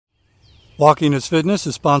Walking is Fitness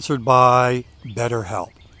is sponsored by BetterHelp.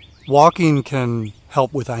 Walking can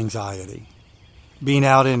help with anxiety. Being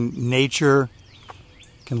out in nature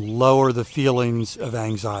can lower the feelings of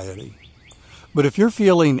anxiety. But if you're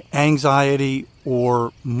feeling anxiety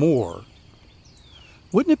or more,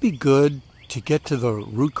 wouldn't it be good to get to the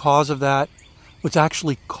root cause of that? What's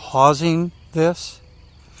actually causing this?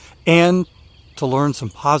 And to learn some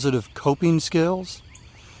positive coping skills?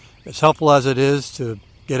 As helpful as it is to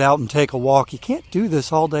get out and take a walk, you can't do this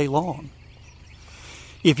all day long.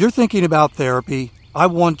 If you're thinking about therapy, I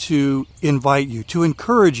want to invite you, to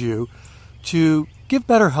encourage you to give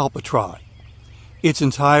BetterHelp a try. It's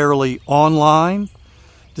entirely online,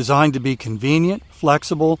 designed to be convenient,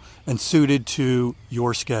 flexible, and suited to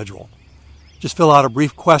your schedule. Just fill out a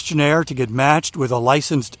brief questionnaire to get matched with a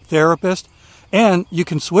licensed therapist, and you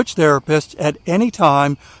can switch therapists at any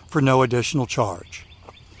time for no additional charge.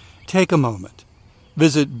 Take a moment.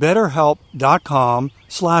 Visit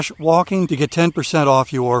BetterHelp.com/walking to get 10%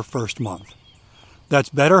 off your first month. That's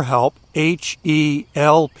BetterHelp,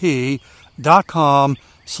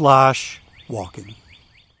 HELP.com/walking.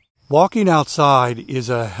 Walking outside is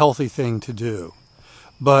a healthy thing to do,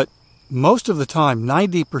 but most of the time,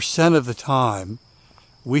 90% of the time,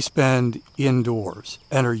 we spend indoors.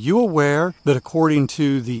 And are you aware that according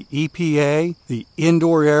to the EPA, the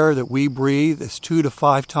indoor air that we breathe is 2 to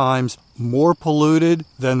 5 times more polluted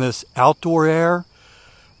than this outdoor air?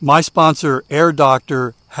 My sponsor, Air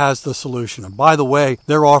Doctor, has the solution. And by the way,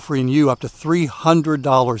 they're offering you up to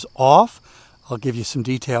 $300 off. I'll give you some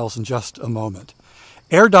details in just a moment.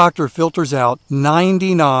 Air Doctor filters out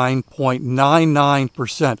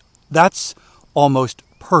 99.99%. That's almost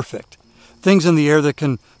perfect. Things in the air that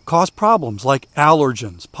can cause problems like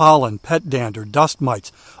allergens, pollen, pet dander, dust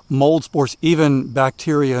mites, mold spores, even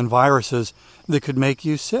bacteria and viruses that could make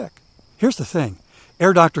you sick. Here's the thing.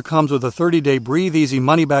 Air Doctor comes with a 30-day breathe-easy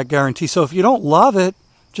money-back guarantee, so if you don't love it,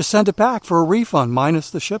 just send it back for a refund minus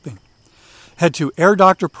the shipping. Head to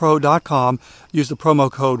airdoctorpro.com, use the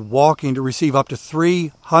promo code WALKING to receive up to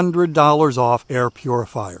 $300 off air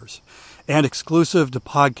purifiers. And exclusive to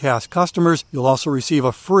podcast customers, you'll also receive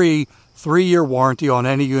a free 3-year warranty on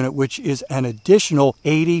any unit, which is an additional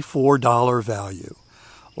 $84 value.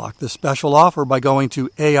 Lock this special offer by going to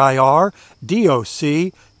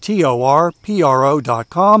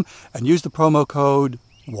AIRDOCTORPRO.com and use the promo code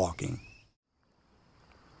WALKING.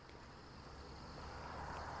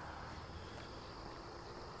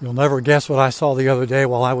 You'll never guess what I saw the other day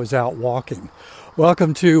while I was out walking.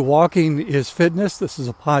 Welcome to Walking is Fitness. This is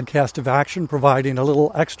a podcast of action providing a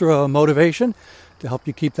little extra motivation to help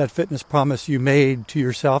you keep that fitness promise you made to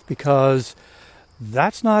yourself, because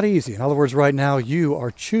that's not easy. In other words, right now you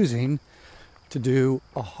are choosing to do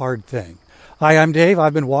a hard thing. Hi, I'm Dave.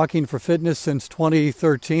 I've been walking for fitness since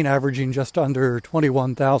 2013, averaging just under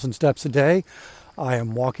 21,000 steps a day. I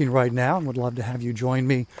am walking right now and would love to have you join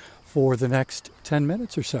me for the next 10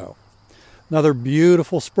 minutes or so. Another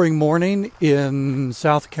beautiful spring morning in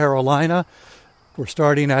South Carolina. We're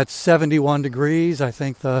starting at 71 degrees. I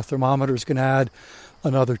think the thermometer is going to add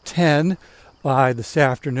another 10 by this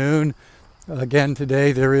afternoon. Again,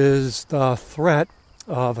 today there is the threat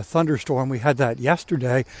of a thunderstorm. We had that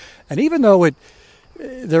yesterday. And even though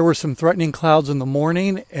there were some threatening clouds in the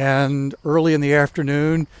morning and early in the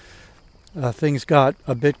afternoon, things got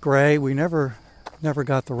a bit gray. We never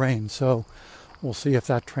got the rain. So we'll see if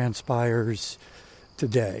that transpires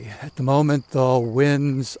today. At the moment, the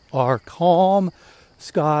winds are calm.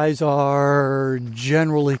 Skies are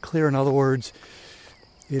generally clear. In other words,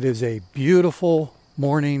 it is a beautiful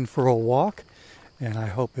morning for a walk, and I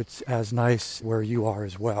hope it's as nice where you are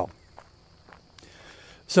as well.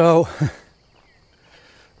 So, a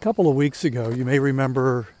couple of weeks ago, you may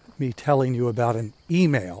remember me telling you about an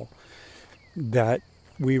email that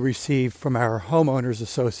we received from our homeowners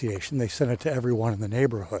association. They sent it to everyone in the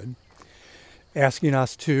neighborhood, asking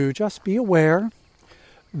us to just be aware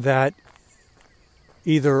that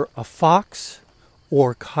either a fox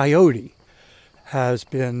or coyote has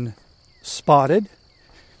been spotted,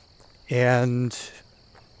 and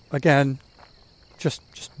again, just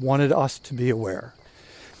wanted us to be aware.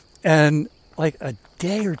 And like a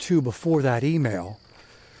day or two before that email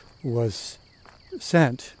was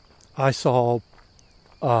sent, I saw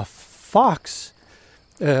a fox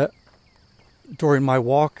during my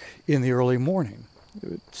walk in the early morning.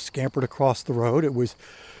 It scampered across the road. It was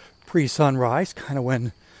pre-sunrise, kind of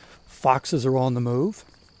when foxes are on the move.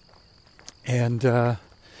 And so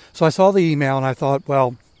I saw the email and I thought,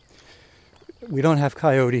 well, we don't have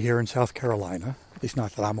coyote here in South Carolina, at least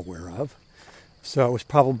not that I'm aware of. So it was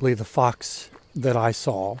probably the fox that I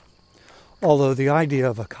saw although the idea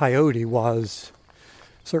of a coyote was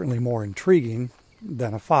certainly more intriguing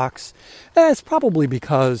than a fox. It's probably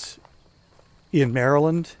because in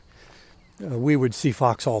Maryland, we would see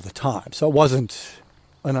fox all the time. So it wasn't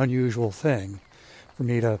an unusual thing for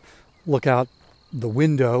me to look out the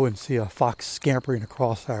window and see a fox scampering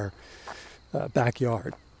across our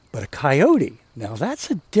backyard. But a coyote, now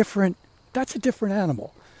that's a different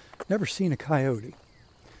animal. Never seen a coyote.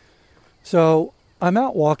 So I'm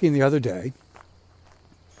out walking the other day,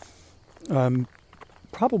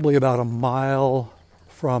 probably about a mile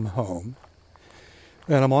from home,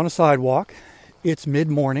 and I'm on a sidewalk. It's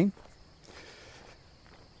mid-morning,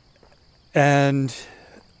 and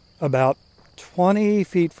about 20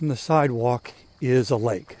 feet from the sidewalk is a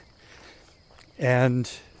lake,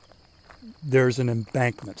 and there's an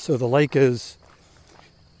embankment. So the lake is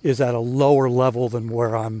at a lower level than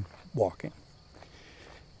where I'm walking.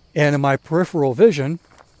 And in my peripheral vision,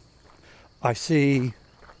 I see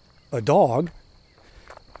a dog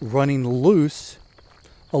running loose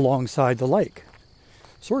alongside the lake,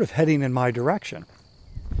 sort of heading in my direction.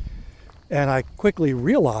 And I quickly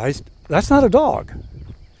realized that's not a dog.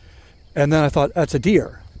 And then I thought, that's a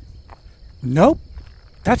deer. Nope,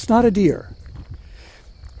 that's not a deer.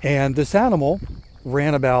 And this animal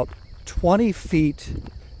ran about 20 feet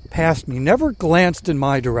past me, never glanced in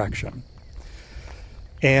my direction.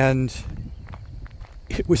 And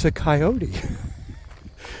it was a coyote.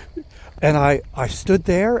 And I stood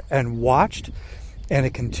there and watched, and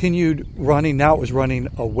it continued running. Now it was running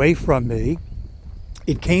away from me.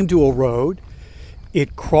 It came to a road.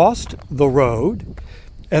 It crossed the road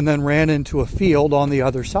and then ran into a field on the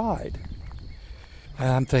other side. And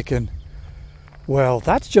I'm thinking, well,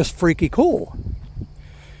 that's just freaky cool.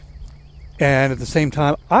 And at the same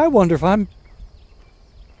time, I wonder if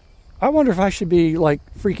I should be like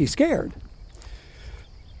freaky scared.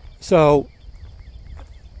 So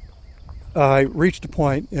I reached a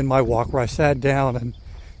point in my walk where I sat down and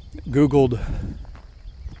Googled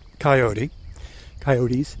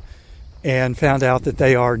coyotes, and found out that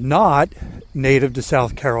they are not native to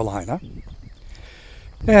South Carolina.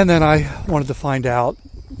 And then I wanted to find out,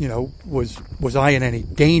 was I in any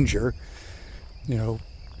danger?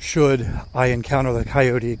 Should I encounter the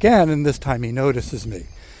coyote again, and this time he notices me?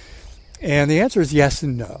 And the answer is yes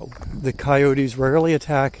and no. The coyotes rarely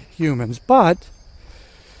attack humans, but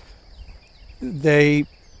they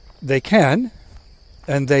can,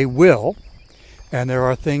 and they will, and there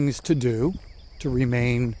are things to do to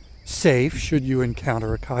remain safe should you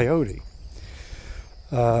encounter a coyote.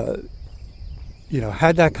 Had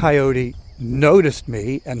that coyote noticed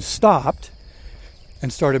me and stopped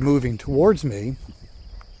and started moving towards me,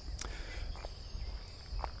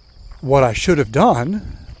 what I should have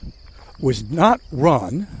done was not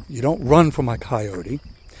run. You don't run from a coyote,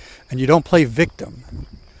 and you don't play victim.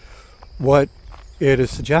 What it is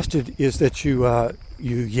suggested is that you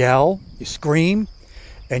yell, you scream,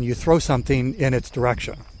 and you throw something in its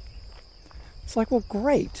direction. It's like, well,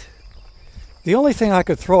 great. The only thing I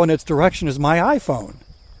could throw in its direction is my iPhone.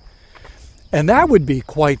 And that would be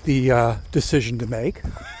quite the decision to make.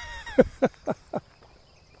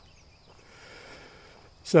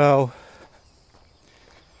 So,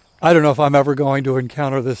 I don't know if I'm ever going to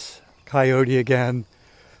encounter this coyote again,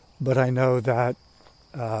 but I know that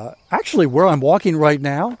actually where I'm walking right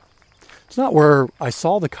now, it's not where I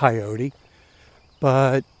saw the coyote,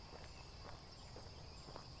 but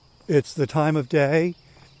it's the time of day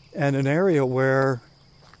and an area where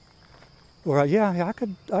I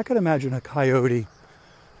could imagine a coyote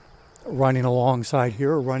running alongside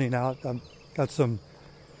here or running out. I've got some,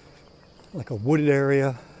 like a wooded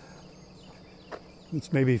area.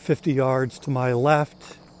 It's maybe 50 yards to my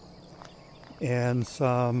left, and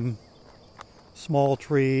some small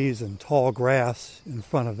trees and tall grass in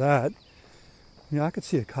front of that. I could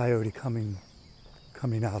see a coyote coming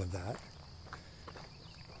out of that.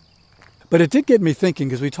 But it did get me thinking,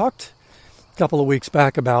 because we talked a couple of weeks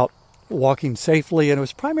back about walking safely, and it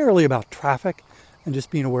was primarily about traffic and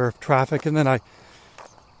just being aware of traffic. And then I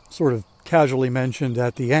sort of casually mentioned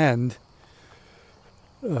at the end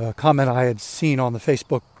a comment I had seen on the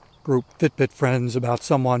Facebook group Fitbit Friends about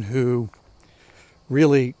someone who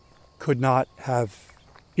really could not have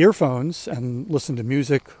earphones and listen to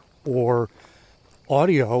music or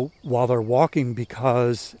audio while they're walking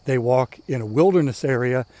because they walk in a wilderness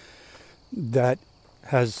area that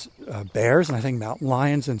has bears and I think mountain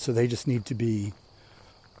lions, and so they just need to be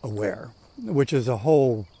aware, which is a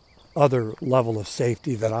whole other level of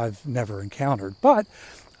safety that I've never encountered. But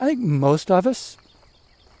I think most of us,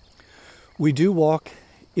 we do walk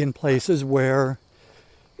in places where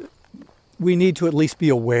we need to at least be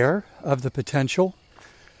aware of the potential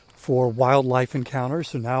for wildlife encounters.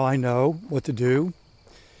 So now I know what to do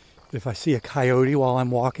if I see a coyote while I'm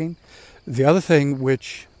walking. The other thing,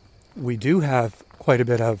 which we do have quite a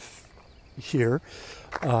bit of here,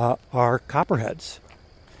 are copperheads.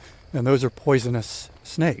 And those are poisonous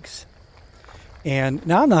snakes. And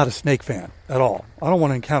now I'm not a snake fan at all. I don't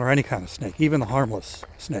want to encounter any kind of snake, even the harmless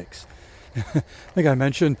snakes. I think I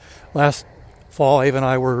mentioned last fall, Ava and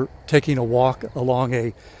I were taking a walk along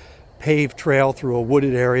a paved trail through a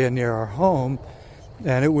wooded area near our home,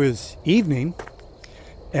 and it was evening,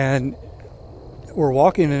 and we're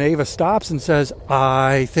walking, and Ava stops and says,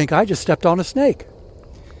 "I think I just stepped on a snake."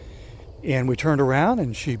 And we turned around,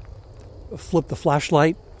 and she flipped the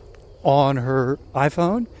flashlight on her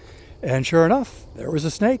iPhone, and sure enough, there was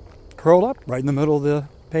a snake curled up right in the middle of the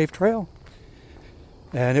paved trail.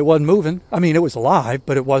 And it wasn't moving. I mean, it was alive,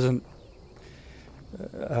 but it wasn't.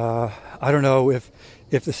 I don't know if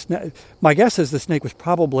the snake. My guess is the snake was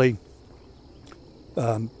probably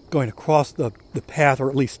going across the path, or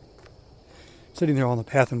at least sitting there on the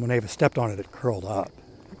path. And when Ava stepped on it, it curled up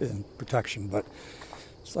in protection. But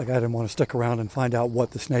it's like I didn't want to stick around and find out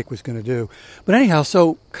what the snake was going to do. But anyhow,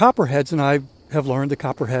 so copperheads, and I have learned that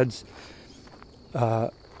copperheads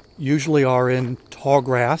usually are in tall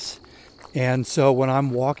grass. And so when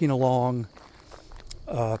I'm walking along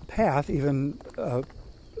a path, even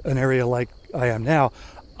an area like I am now,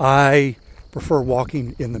 I prefer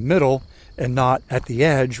walking in the middle and not at the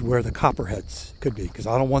edge where the copperheads could be, because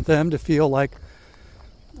I don't want them to feel like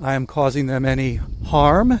I am causing them any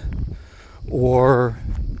harm, or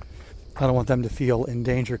I don't want them to feel in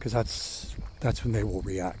danger, because that's when they will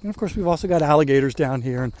react. And of course, we've also got alligators down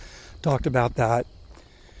here and talked about that.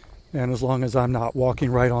 And as long as I'm not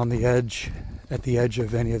walking right on the edge, at the edge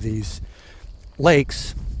of any of these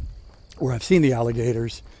lakes where I've seen the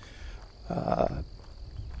alligators,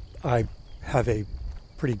 I have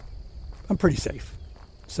I'm pretty safe.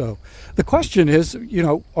 So the question is,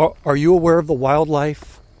 are you aware of the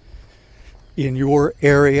wildlife in your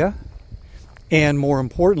area? And more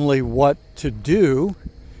importantly, what to do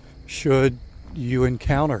should you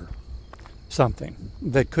encounter something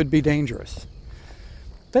that could be dangerous?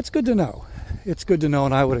 That's good to know. It's good to know,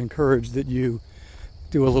 and I would encourage that you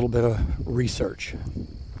do a little bit of research.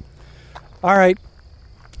 All right,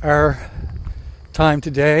 our time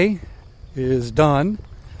today is done.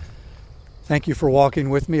 Thank you for walking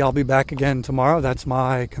with me. I'll be back again tomorrow. That's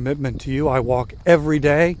my commitment to you. I walk every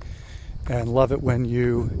day and love it when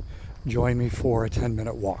you join me for a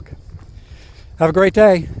 10-minute walk. Have a great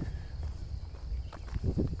day.